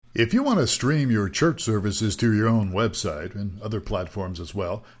If you want to stream your church services to your own website and other platforms as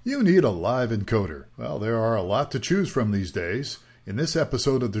well, you need a live encoder. Well, there are a lot to choose from these days. In this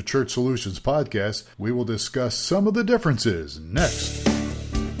episode of the Church Solutions Podcast, we will discuss some of the differences next.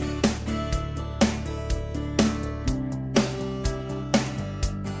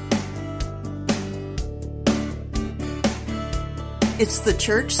 It's the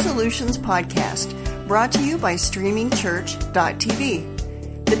Church Solutions Podcast, brought to you by streamingchurch.tv.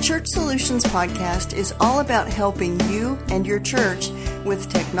 The Church Solutions Podcast is all about helping you and your church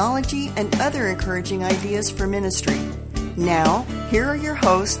with technology and other encouraging ideas for ministry. Now, here are your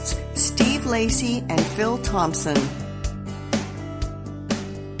hosts, Steve Lacey and Phil Thompson.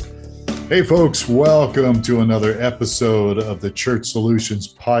 Hey folks, welcome to another episode of the Church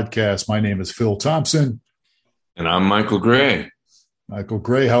Solutions Podcast. My name is Phil Thompson. And I'm Michael Gray. Michael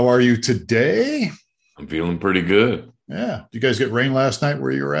Gray, how are you today? I'm feeling pretty good. Yeah. Did you guys get rain last night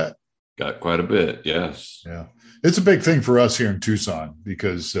where you were at? Got quite a bit, yes. Yeah. It's a big thing for us here in Tucson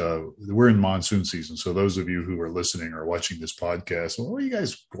because we're in monsoon season. So those of you who are listening or watching this podcast, well, what are you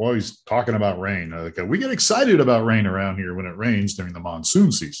guys always talking about rain? We get excited about rain around here when it rains during the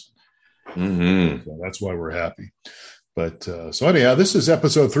monsoon season. Mm-hmm. So that's why we're happy. But so anyhow, this is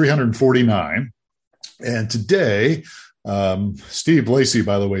episode 349. And today, Steve Lacey,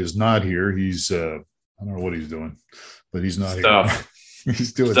 by the way, is not here. He's, I don't know what he's doing, but he's not here.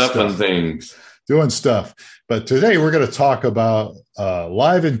 He's doing stuff and things. Doing stuff. But today we're going to talk about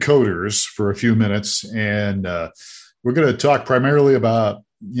live encoders for a few minutes. And we're going to talk primarily about,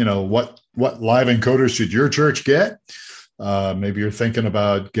 what live encoders should your church get? Maybe you're thinking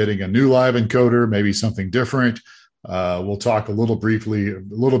about getting a new live encoder, maybe something different. We'll talk a little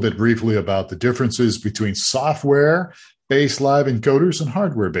bit briefly about the differences between software-based live encoders and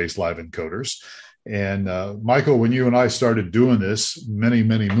hardware-based live encoders. And Michael, when you and I started doing this many,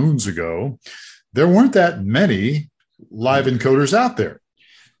 many moons ago, there weren't that many live encoders out there.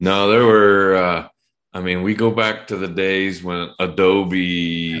 No, there were. We go back to the days when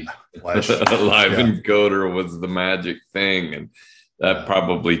Adobe live encoder was the magic thing, and that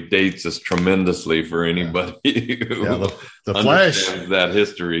probably dates us tremendously for anybody who understands that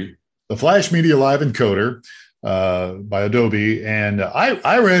history. The Flash Media Live Encoder by Adobe. And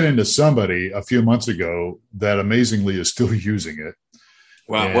I ran into somebody a few months ago that amazingly is still using it.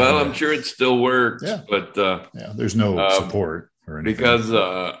 Wow. And, well, I'm sure it still works, but there's no support or anything. Because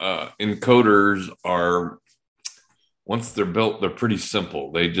encoders are, once they're built, they're pretty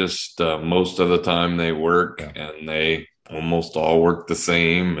simple. They just, most of the time they work and they almost all work the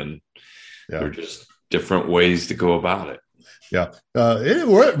same, and they're just different ways to go about it. Yeah,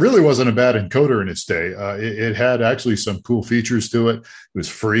 it really wasn't a bad encoder in its day. It had actually some cool features to it. It was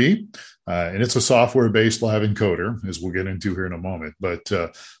free, and it's a software-based live encoder, as we'll get into here in a moment. But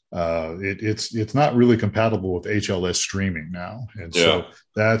it's not really compatible with HLS streaming now, and so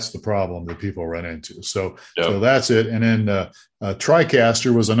that's the problem that people run into. So that's it. And then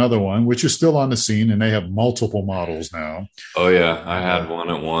TriCaster was another one, which is still on the scene, and they have multiple models now. Oh yeah, I had one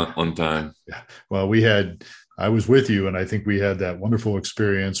at one time. Yeah, well, I was with you, and I think we had that wonderful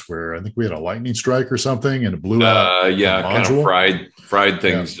experience where I think we had a lightning strike or something, and it blew out. Kind of fried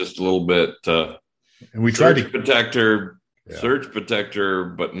things just a little bit. And we tried to surge protector,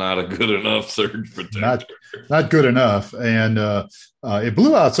 but not a good enough surge protector. Not good enough, and it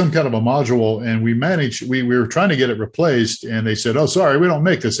blew out some kind of a module, and we managed. We were trying to get it replaced, and they said, "Oh, sorry, we don't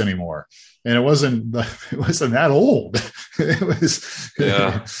make this anymore." And it wasn't that old. It was.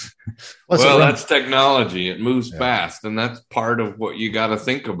 Yeah. Well, that's technology. It moves fast. And that's part of what you got to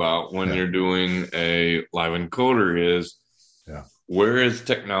think about when you're doing a live encoder is where is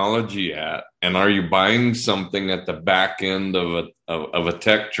technology at? And are you buying something at the back end of a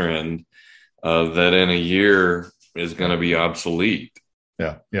tech trend that in a year is going to be obsolete?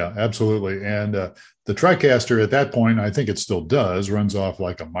 Yeah, absolutely. And the TriCaster at that point, I think it still does, runs off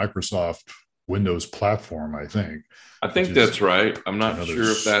like a Microsoft Windows platform, I think. I think that's right. I'm not sure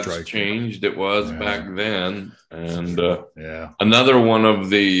if that's changed. It was back then. And another one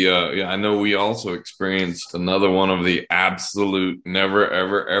of the, I know we also experienced another one of the absolute never,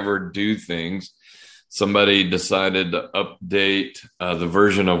 ever, ever do things. Somebody decided to update the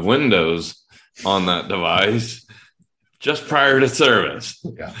version of Windows on that device just prior to service.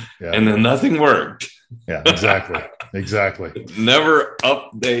 And then nothing worked. Yeah, exactly. Never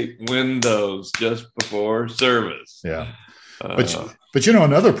update Windows just before service. Yeah. But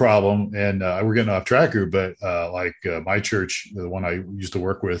another problem, and we're getting off track here, but my church, the one I used to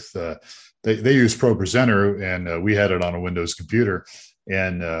work with, they use ProPresenter, and we had it on a Windows computer.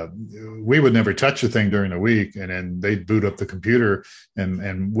 And we would never touch the thing during the week. And then they'd boot up the computer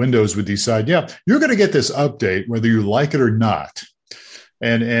and Windows would decide, yeah, you're going to get this update, whether you like it or not.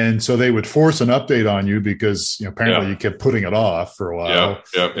 And so they would force an update on you because apparently you kept putting it off for a while.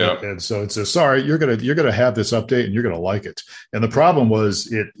 And so it says, sorry, you're gonna have this update and you're gonna like it. And the problem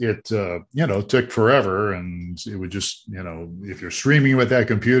was it took forever, and it would just if you're streaming with that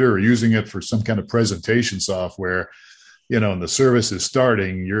computer or using it for some kind of presentation software, and the service is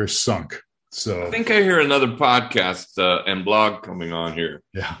starting, you're sunk. So I think I hear another podcast and blog coming on here.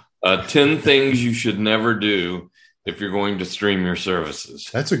 Yeah, 10 things you should never do if you're going to stream your services.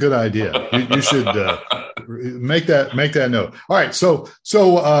 That's a good idea. You should make that note. All right, so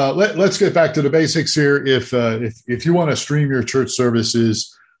let's get back to the basics here. If you want to stream your church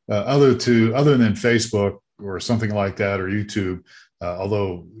services other than Facebook or something like that, or YouTube,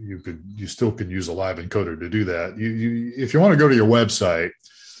 although you still could use a live encoder to do that. If you want to go to your website,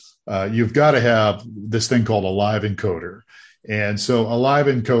 you've got to have this thing called a live encoder, and so a live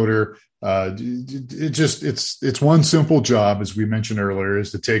encoder. It's one simple job, as we mentioned earlier, is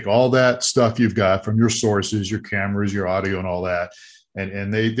to take all that stuff you've got from your sources, your cameras, your audio, and all that,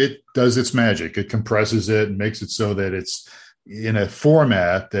 and it does its magic. It compresses it and makes it so that it's in a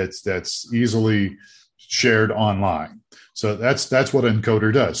format that's easily shared online. So that's what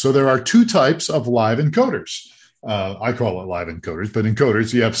encoder does. So there are two types of live encoders. I call it live encoders, but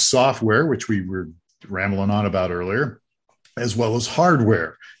encoders, you have software, which we were rambling on about earlier, as well as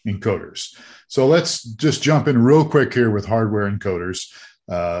hardware encoders. So let's just jump in real quick here with hardware encoders.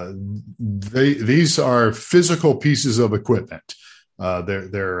 These are physical pieces of equipment.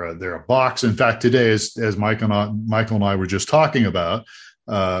 They're a box. In fact, today, as Michael and I were just talking about,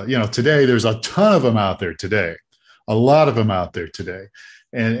 today there's a ton of them out there today, a lot of them out there today,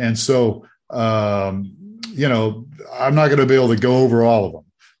 and so I'm not going to be able to go over all of them.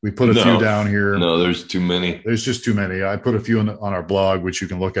 We put a few down here. No, there's too many. There's just too many. I put a few on our blog, which you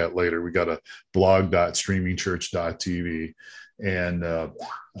can look at later. We got a blog.streamingchurch.tv, and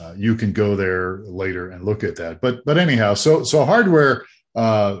you can go there later and look at that. But anyhow, so hardware,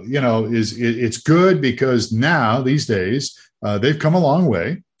 it's good because now these days they've come a long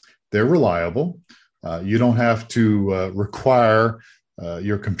way. They're reliable. You don't have to require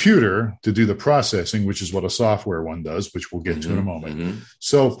your computer to do the processing, which is what a software one does, which we'll get to in a moment. Mm-hmm.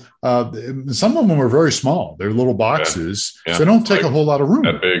 So some of them are very small. They're little boxes, so they don't take a whole lot of room.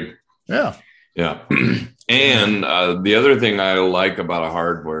 That big. Yeah. And the other thing I like about a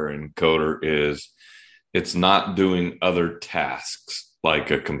hardware encoder is it's not doing other tasks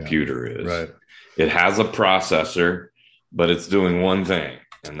like a computer is. Right. It has a processor, but it's doing one thing,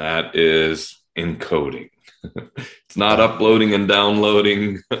 and that is encoding. It's not uploading and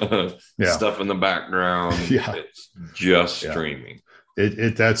downloading stuff in the background. It's just streaming.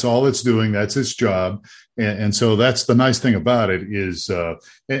 That's all it's doing. That's its job. And so that's the nice thing about it is,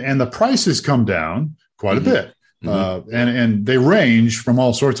 and the prices come down quite a bit. And they range from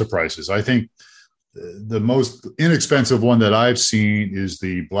all sorts of prices. I think the most inexpensive one that I've seen is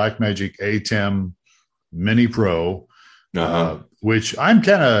the Blackmagic ATEM Mini Pro, which I'm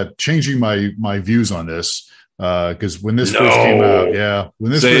kind of changing my views on this. Because when this first came out, we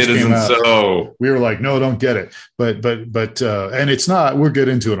were like, no, don't get it. But and it's not. We'll get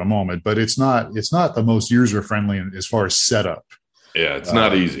into it in a moment. But it's not the most user friendly as far as setup. Yeah, it's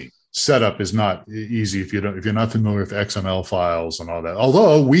not easy. Setup is not easy if you're not familiar with XML files and all that.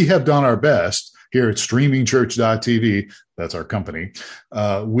 Although we have done our best here at streamingchurch.tv, that's our company.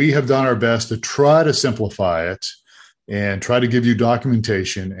 We have done our best to try to simplify it and try to give you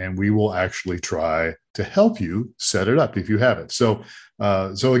documentation, and we will actually try to help you set it up if you have it. So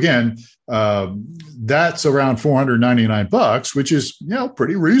again, that's around $499, which is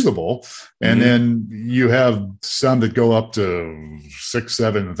pretty reasonable. And then you have some that go up to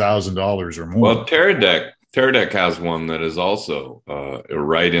 $6,000-$7,000 or more. Well, Teradek has one that is also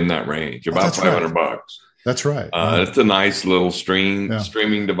right in that range, about $500. That's right. It's a nice little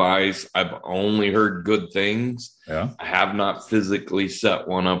streaming device. I've only heard good things. Yeah. I have not physically set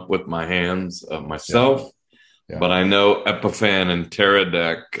one up with my hands myself, but I know Epiphan and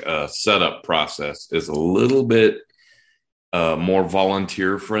Teradek setup process is a little bit more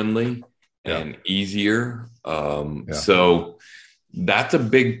volunteer friendly and easier. So that's a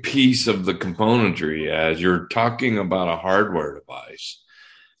big piece of the componentry as you're talking about a hardware device.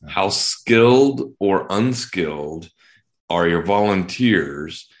 How skilled or unskilled are your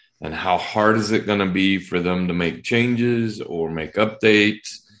volunteers, and how hard is it going to be for them to make changes or make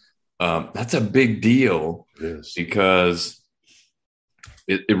updates? That's a big deal because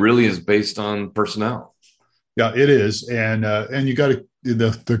it really is based on personnel. Yeah, it is. And you got to,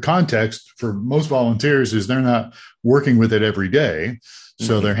 the context for most volunteers is they're not working with it every day.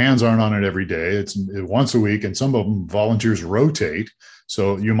 So their hands aren't on it every day. It's once a week, and some of them volunteers rotate.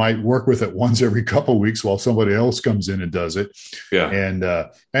 So you might work with it once every couple of weeks while somebody else comes in and does it. Yeah. And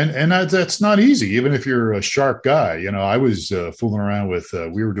that's not easy, even if you're a sharp guy. You know, I was fooling around with,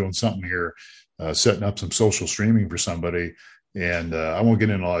 we were doing something here, setting up some social streaming for somebody. And I won't get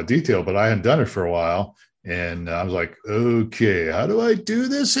into a lot of detail, but I hadn't done it for a while. And I was like, okay, how do I do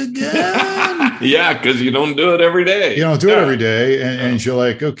this again? Yeah, because you don't do it every day. You don't do it every day. And you're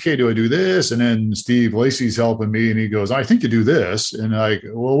like, okay, do I do this? And then Steve Lacey's helping me, and he goes, I think you do this. And I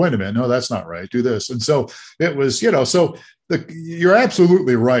go, well, wait a minute. No, that's not right. Do this. And so it was, you're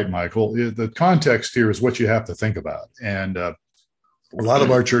absolutely right, Michael. The context here is what you have to think about. And a lot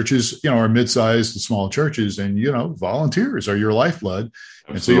of our churches, are mid-sized and small churches, and, volunteers are your lifeblood.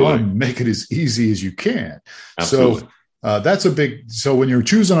 Absolutely. And so you want to make it as easy as you can. Absolutely. So that's so when you're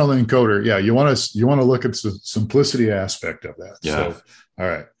choosing an encoder, you want to look at the simplicity aspect of that. Yeah. So, all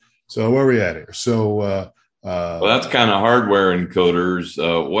right. So where are we at here? So, well, that's kind of hardware encoders.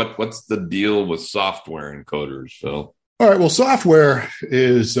 What's the deal with software encoders, Phil? All right. Well, software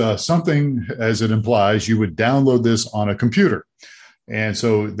is something, as it implies, you would download this on a computer. And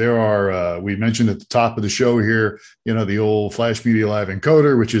so there are, we mentioned at the top of the show here, the old Flash Media Live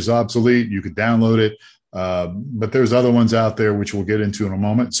encoder, which is obsolete. You could download it. But there's other ones out there, which we'll get into in a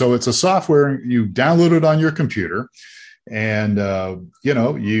moment. So it's a software, you download it on your computer, and,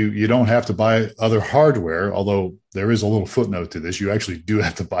 you don't have to buy other hardware, although there is a little footnote to this. You actually do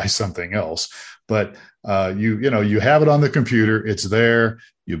have to buy something else, but, you have it on the computer. It's there.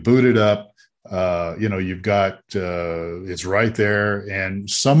 You boot it up. You've got, it's right there. And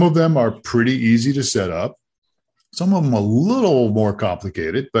some of them are pretty easy to set up. Some of them a little more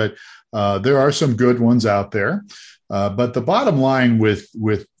complicated, but there are some good ones out there. But the bottom line with,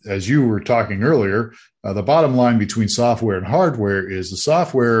 as you were talking earlier, the bottom line between software and hardware is the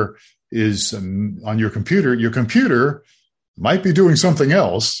software is on your computer. Your computer might be doing something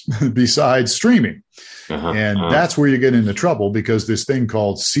else besides streaming. That's where you get into trouble, because this thing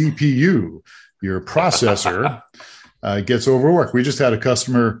called CPU, your processor, gets overworked. We just had a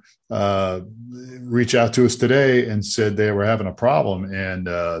customer reach out to us today and said they were having a problem, and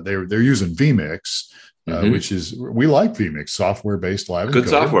they're using vMix, which is, we like vMix, software-based live good encoder.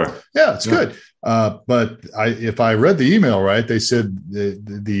 Software. Yeah, it's good. But if I read the email right, they said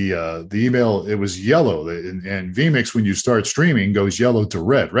the email, it was yellow, and vMix, when you start streaming, goes yellow to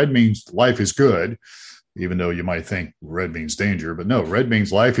red. Red means life is good, even though you might think red means danger, but no, red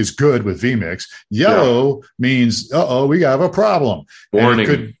means life is good with vMix. Yellow means, we have a problem.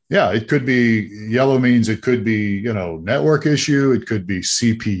 Warning. It could be, yellow means it could be, network issue. It could be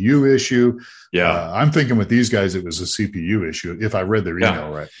CPU issue. Yeah. I'm thinking with these guys, it was a CPU issue, if I read their email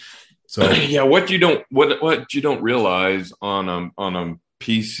right. So what you don't realize on a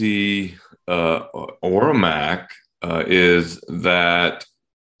PC or a Mac is that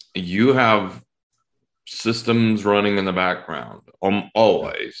you have systems running in the background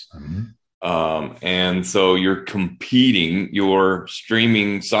always. And so you're competing, your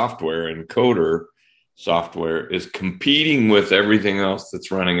streaming software, encoder software is competing with everything else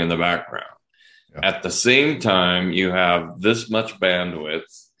that's running in the background. At the same time, you have this much bandwidth,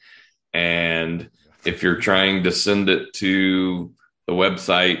 and if you're trying to send it to the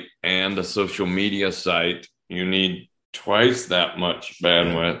website and the social media site, you need twice that much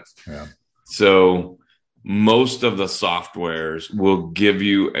bandwidth. So most of the softwares will give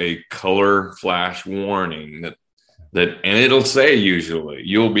you a color flash warning that and it'll say, usually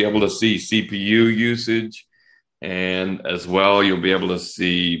you'll be able to see CPU usage, and as well you'll be able to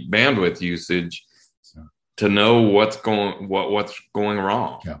see bandwidth usage to know what's going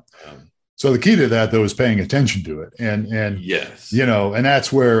wrong. So the key to that, though, is paying attention to it. And yes, and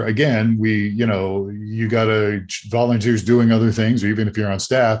that's where, again, you got to volunteers doing other things, or even if you're on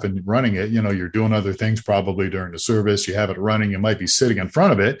staff and running it, you're doing other things probably during the service. You have it running. You might be sitting in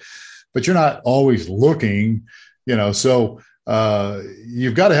front of it, but you're not always looking, so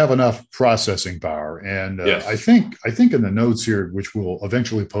you've got to have enough processing power. And yes. I think in the notes here, which we'll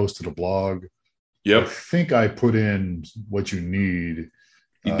eventually post to the blog, I think I put in what you need.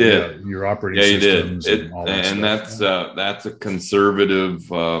 You did. Your operating systems. You did. And that's a conservative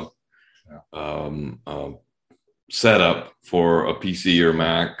setup for a PC or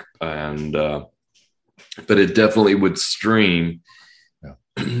Mac, and but it definitely would stream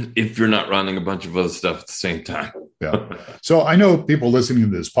if you're not running a bunch of other stuff at the same time. Yeah. So I know people listening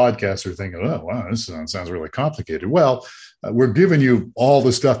to this podcast are thinking, oh, wow, this sounds really complicated. Well, we're giving you all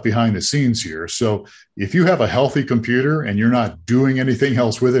the stuff behind the scenes here. So if you have a healthy computer and you're not doing anything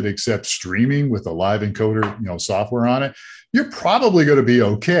else with it except streaming with a live encoder, software on it, you're probably going to be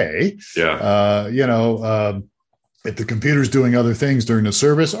okay. Yeah. If the computer's doing other things during the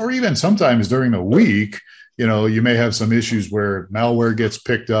service, or even sometimes during the week, you may have some issues where malware gets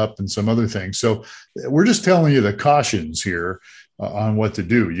picked up and some other things. So we're just telling you the cautions here on what to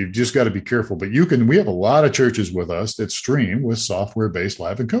do. You've just got to be careful. But we have a lot of churches with us that stream with software-based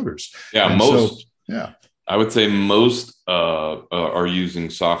live encoders. Yeah, I would say most are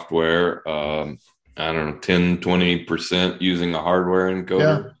using software. I don't know, 10, 20% using a hardware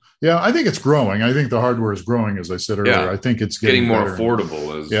encoder. Yeah, I think it's growing. I think the hardware is growing, as I said earlier. Yeah. I think it's getting more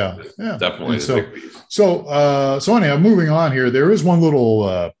affordable. Is definitely a big piece. So anyhow, moving on here, there is one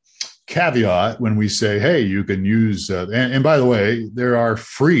little caveat when we say, hey, you can use, and by the way, there are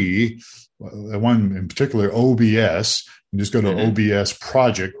free, one in particular, OBS. You just go to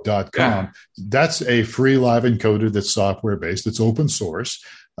obsproject.com. Yeah. That's a free live encoder that's software-based. It's open source.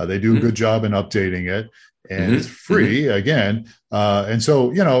 They do a good job in updating it. And it's free again. And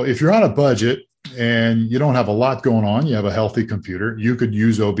so, if you're on a budget and you don't have a lot going on, you have a healthy computer, you could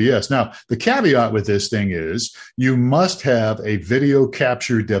use OBS. Now, the caveat with this thing is you must have a video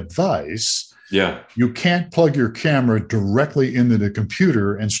capture device. Yeah. You can't plug your camera directly into the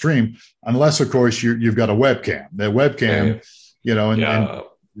computer and stream unless, of course, you've got a webcam. The webcam, and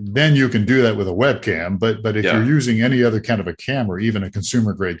then you can do that with a webcam. But if you're using any other kind of a camera, even a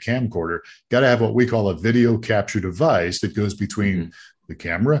consumer grade camcorder, got to have what we call a video capture device that goes between the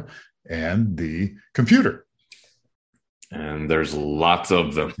camera and the computer. And there's lots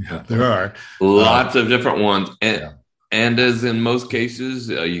of them. Yeah, there are lots of different ones. And as in most cases,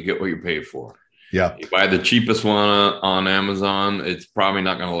 you get what you pay for. Yeah. You buy the cheapest one on Amazon, it's probably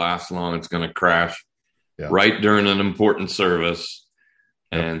not going to last long. It's going to crash right during an important service.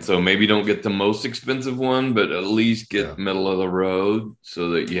 And so maybe don't get the most expensive one, but at least get middle of the road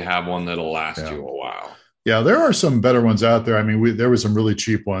so that you have one that'll last you a while. Yeah, there are some better ones out there. I mean, there were some really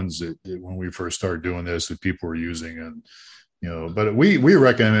cheap ones that when we first started doing this that people were using, and but we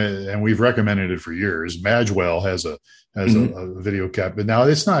recommend, and we've recommended it for years. Magwell has a video cap, but now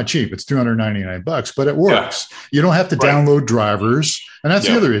it's not cheap. It's $299, but it works. Yeah. You don't have to download drivers, and that's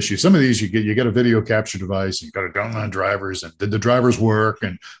the other issue. Some of these you get a video capture device, you got to download drivers, and did the drivers work?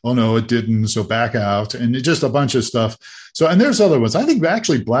 And oh no, it didn't. So back out, and just a bunch of stuff. So, and there's other ones. I think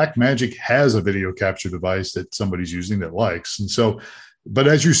actually Blackmagic has a video capture device that somebody's using that likes, and so. But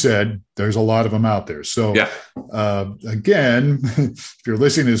as you said, there's a lot of them out there. So again, if you're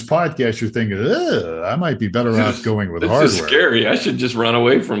listening to this podcast, you're thinking, I might be better off going with hardware. This is scary. I should just run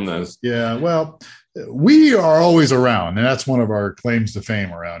away from this. Yeah, well, we are always around. And that's one of our claims to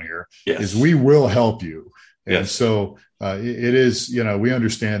fame around here is we will help you. And so it is, we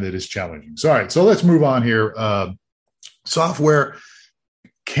understand that it's challenging. So, all right, so let's move on here. Software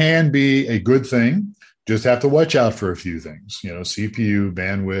can be a good thing. Just have to watch out for a few things, CPU,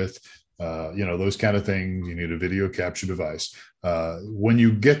 bandwidth, those kind of things. You need a video capture device. When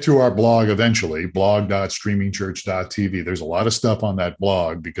you get to our blog eventually, blog.streamingchurch.tv, there's a lot of stuff on that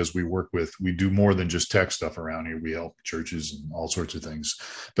blog because we do more than just tech stuff around here. We help churches and all sorts of things.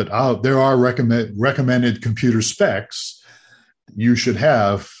 But there are recommended computer specs you should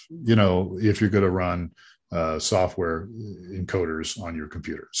have, if you're going to run software encoders on your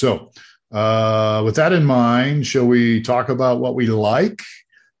computer. So, with that in mind, shall we talk about what we like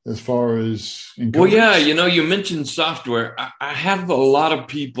as far as encoders? Well, yeah, you mentioned software. I have a lot of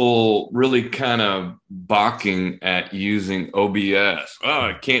people really kind of balking at using OBS. Oh,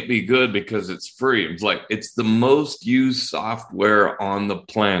 it can't be good because it's free. It's like it's the most used software on the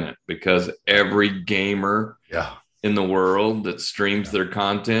planet because every gamer in the world that streams their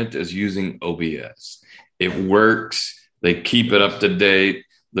content is using OBS. It works. They keep it up to date.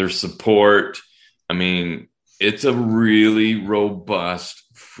 Their support. I mean, it's a really robust,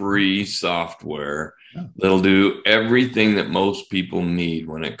 free software that'll do everything that most people need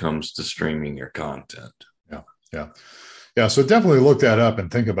when it comes to streaming your content. Yeah. So definitely look that up and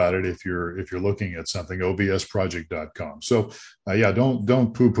think about it if you're looking at something. obsproject.com. So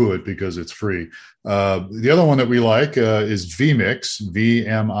don't poo-poo it because it's free. The other one that we like is vMix,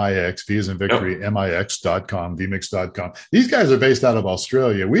 VMIX, V as in victory, MIX.com, vmix.com. These guys are based out of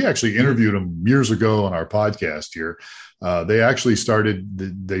Australia. We actually interviewed them years ago on our podcast here. They actually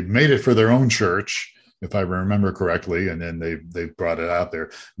they made it for their own church, if I remember correctly, and then they brought it out there.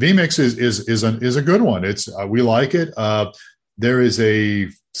 vMix is a good one. We like it. there is a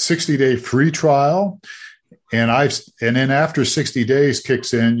 60-day free trial. And then after 60 days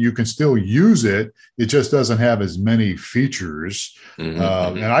kicks in, you can still use it. It just doesn't have as many features. And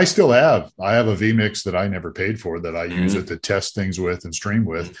I still have a vMix that I never paid for that I use it to test things with and stream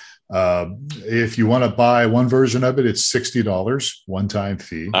with. If you want to buy one version of it, it's $60 one-time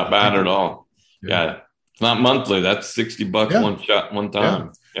fee. Not bad at all. Yeah. It's not monthly. That's $60 one shot, one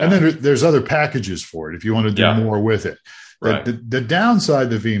time. Yeah. And then there's other packages for it if you want to do more with it. Right. The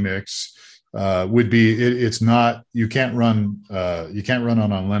downside of the vMix would be it's not, you can't run it on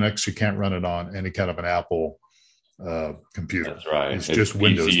Linux. You can't run it on any kind of an Apple computer. That's right. It's just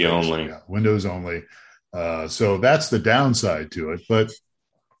Windows only. Yeah, Windows only. So that's the downside to it. But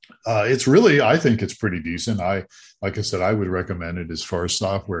it's really, I think it's pretty decent. Like I said, I would recommend it as far as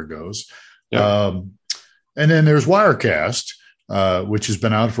software goes. Yeah. And then there's Wirecast, which has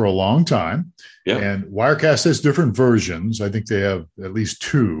been out for a long time. Yeah. And Wirecast has different versions. I think they have at least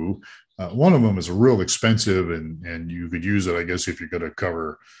two. One of them is real expensive, and you could use it, I guess, if you're going to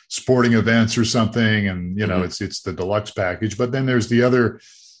cover sporting events or something. And, it's the deluxe package. But then there's the other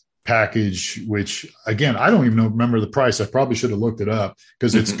package, which, again, I don't even remember the price. I probably should have looked it up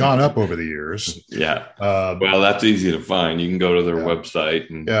because it's gone up over the years. Yeah. Well, that's easy to find. You can go to their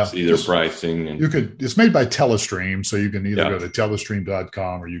website and see their pricing. And it's made by Telestream. So you can either go to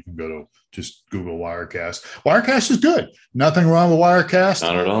telestream.com or you can go to just Google Wirecast. Wirecast is good. Nothing wrong with Wirecast.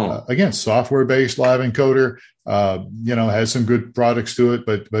 Not at all. Again, software-based live encoder, has some good products to it,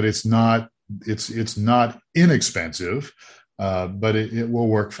 but it's not inexpensive. But it will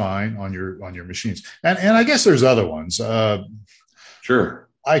work fine on your machines. And I guess there's other ones. Sure.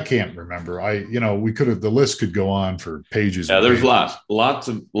 I can't remember. The list could go on for pages. Yeah, there's pages. lots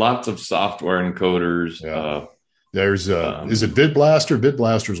of software encoders. Yeah. There's is it BidBlaster?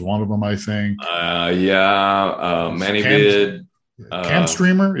 BidBlaster is one of them, I think. ManyVid.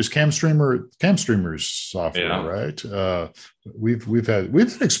 CamStreamer's software, right? We've had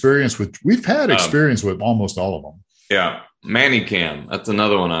experience with experience with almost all of them. Yeah, ManyCam. That's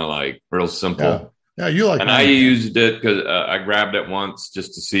another one I like. Real simple. Yeah, you like. And ManyCam. I used it because I grabbed it once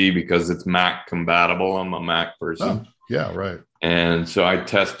just to see because it's Mac compatible. I'm a Mac person. Oh, yeah, right. And so I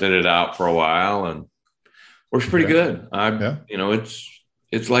tested it out for a while and works pretty good.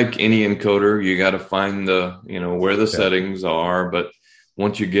 It's like any encoder. You got to find where the settings are, but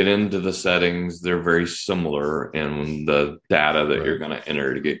once you get into the settings, they're very similar in the data that you're going to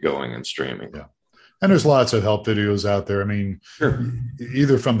enter to get going and streaming. Yeah. And there's lots of help videos out there. I mean,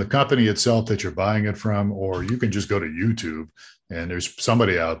 either from the company itself that you're buying it from, or you can just go to YouTube and there's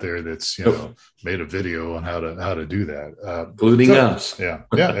somebody out there that's, made a video on how to do that. Including us. Yeah.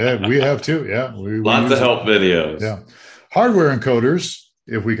 We have too. Yeah. Lots of help videos. Yeah. Hardware encoders,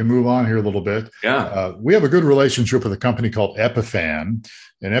 if we can move on here a little bit. Yeah. We have a good relationship with a company called Epiphan.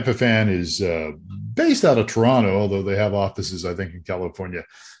 And Epiphan is based out of Toronto, although they have offices, I think, in California.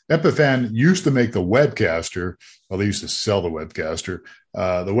 Epiphan used to make the Webcaster. Well, they used to sell the Webcaster.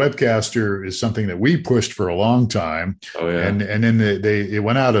 The Webcaster is something that we pushed for a long time. Oh yeah. And then they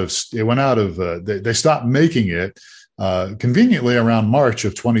stopped making it conveniently around March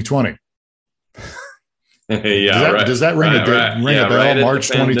of 2020. Does that ring a bell? Right March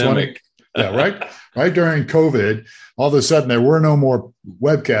 2020. Yeah, right during COVID, all of a sudden there were no more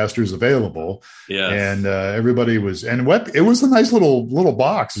Webcasters available. Yeah, and everybody was, it was a nice little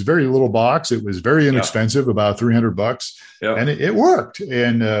box. It's a very little box. It was very inexpensive, about $300, and it worked.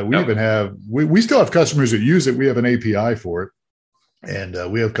 And we even have we still have customers that use it. We have an API for it,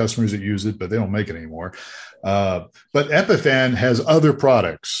 and we have customers that use it, but they don't make it anymore. But Epiphan has other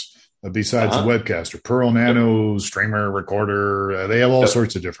products. Besides the Webcaster, Pearl Nano, Streamer, Recorder, they have all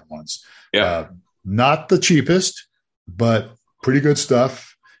sorts of different ones. Yeah, not the cheapest, but pretty good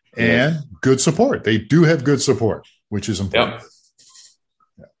stuff and good support. They do have good support, which is important.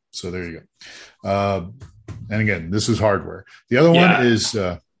 Yeah. So there you go. And again, this is hardware. The other one is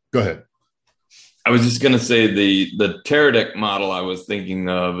go ahead. I was just going to say the Teradek model I was thinking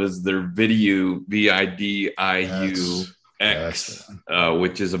of is their Vidiu, VIDIU. X,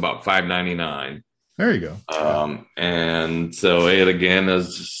 which is about $599. There you go. And so it again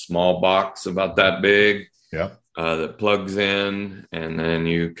is a small box about that big. Yeah. That plugs in, and then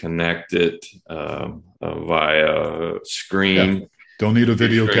you connect it via screen. Yeah. Don't need a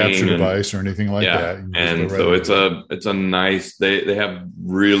video capture device or anything like that. And so it's a nice. They have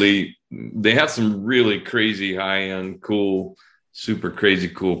some really crazy high end, cool, super crazy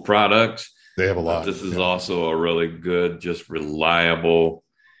cool products. They have a lot. This is also a really good, just reliable,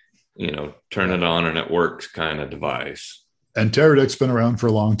 turn it on and it works kind of device. And Teradek's been around for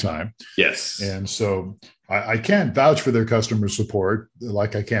a long time. Yes. And so I can't vouch for their customer support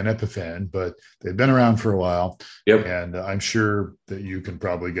like I can Epiphan, but they've been around for a while. Yep. And I'm sure that you can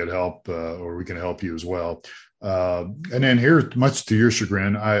probably get help, or we can help you as well. And then here, much to your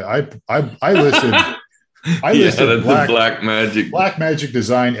chagrin, I listed Black Magic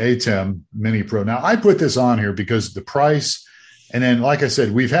Design ATEM Mini Pro. Now I put this on here because the price, and then like I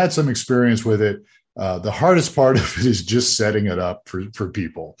said, we've had some experience with it. The hardest part of it is just setting it up for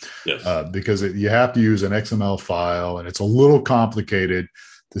people. Yes. Because you have to use an XML file, and it's a little complicated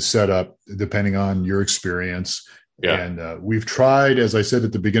to set up depending on your experience. Yeah. And we've tried, as I said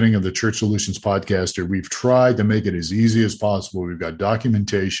at the beginning of the Church Solutions podcast, we've tried to make it as easy as possible. We've got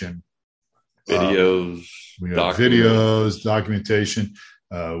documentation, videos, documentation.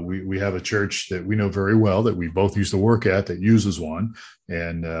 We have a church that we know very well that we both used to work at that uses one.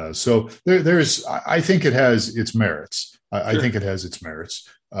 And so there's, I think it has its merits. I think it has its merits.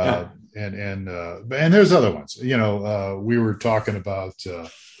 And there's other ones, we were talking about,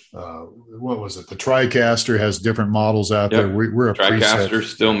 what was it? The TriCaster has different models out there. We're a TriCaster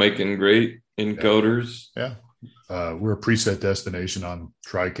still making great encoders. Yeah. We're a preset destination on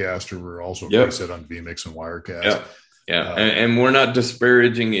TriCaster. We're also a preset on vMix and Wirecast. Yeah. And we're not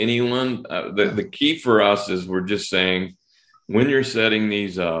disparaging anyone. The key for us is we're just saying, when you're setting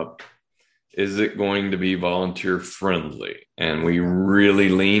these up, is it going to be volunteer friendly? And we really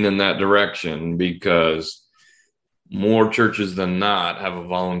lean in that direction because more churches than not have a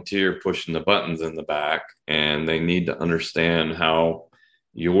volunteer pushing the buttons in the back, and they need to understand how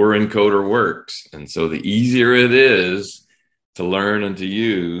your encoder works. And so the easier it is to learn and to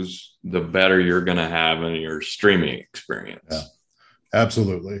use, the better you're going to have in your streaming experience. Yeah,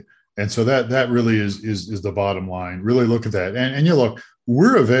 absolutely. And so that really is the bottom line. Really look at that. And look,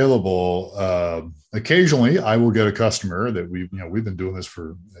 we're available. Occasionally I will get a customer that we've been doing this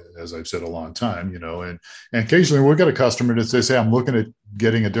for, as I've said, a long time, and occasionally we'll get a customer that says, hey, I'm looking at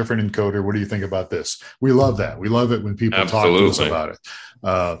getting a different encoder. What do you think about this? We love that. We love it when people talk to us about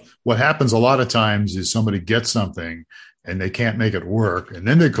it. What happens a lot of times is somebody gets something and they can't make it work. And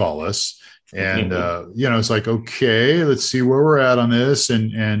then they call us and, it's like, okay, let's see where we're at on this.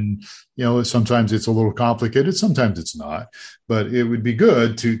 And sometimes it's a little complicated. Sometimes it's not, but it would be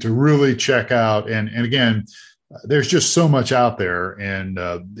good to really check out. And again, there's just so much out there, and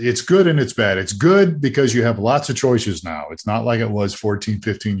it's good and it's bad. It's good because you have lots of choices now. It's not like it was 14,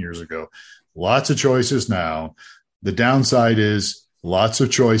 15 years ago. Lots of choices now. The downside is lots of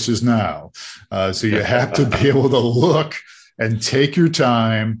choices now. So you have to be able to look and take your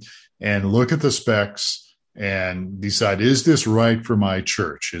time and look at the specs and decide, is this right for my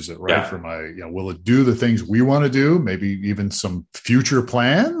church? Is it right for my, will it do the things we want to do? Maybe even some future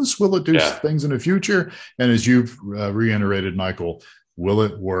plans? Will it do things in the future? And as you've reiterated, Michael, will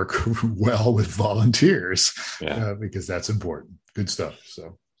it work well with volunteers? Because that's important. Good stuff.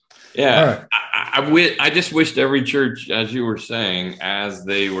 So, yeah, all right. I just wished every church, as you were saying, as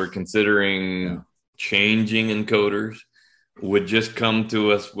they were considering changing encoders, would just come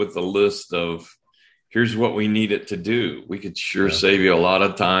to us with a list of, here's what we need it to do. We could save you a lot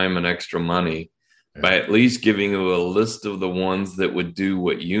of time and extra money by at least giving you a list of the ones that would do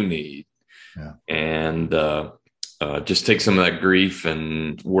what you need. And just take some of that grief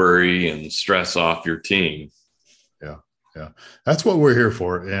and worry and stress off your team. Yeah. That's what we're here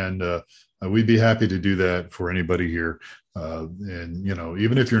for. And we'd be happy to do that for anybody here. And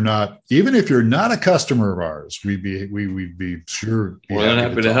even if you're not a customer of ours, we'd be sure. We're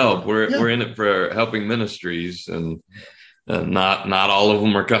happy to help. We're in it for helping ministries, and not all of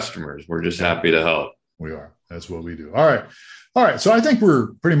them are customers. We're just happy to help. We are. That's what we do. All right. So I think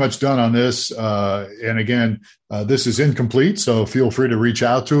we're pretty much done on this. And again, this is incomplete. So feel free to reach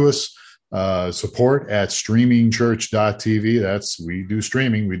out to us. Support at streamingchurch.tv. We do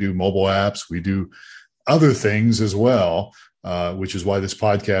streaming. We do mobile apps. We do other things as well, which is why this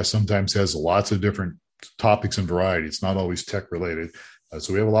podcast sometimes has lots of different topics and variety. It's not always tech related.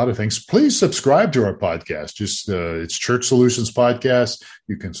 So we have a lot of things. Please subscribe to our podcast. It's Church Solutions Podcast.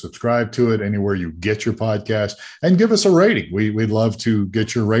 You can subscribe to it anywhere you get your podcast, and give us a rating. We'd love to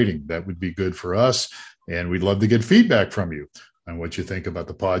get your rating. That would be good for us. And we'd love to get feedback from you on what you think about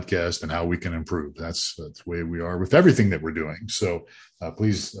the podcast and how we can improve. That's the way we are with everything that we're doing. So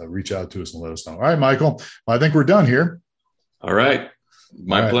please reach out to us and let us know. All right, Michael, I think we're done here. All right.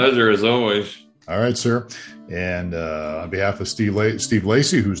 My pleasure as always. All right, sir. And on behalf of Steve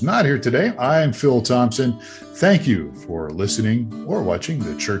Lacey, who's not here today, I'm Phil Thompson. Thank you for listening or watching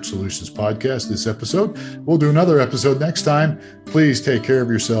the Church Solutions Podcast this episode. We'll do another episode next time. Please take care of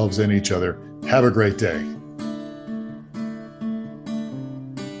yourselves and each other. Have a great day.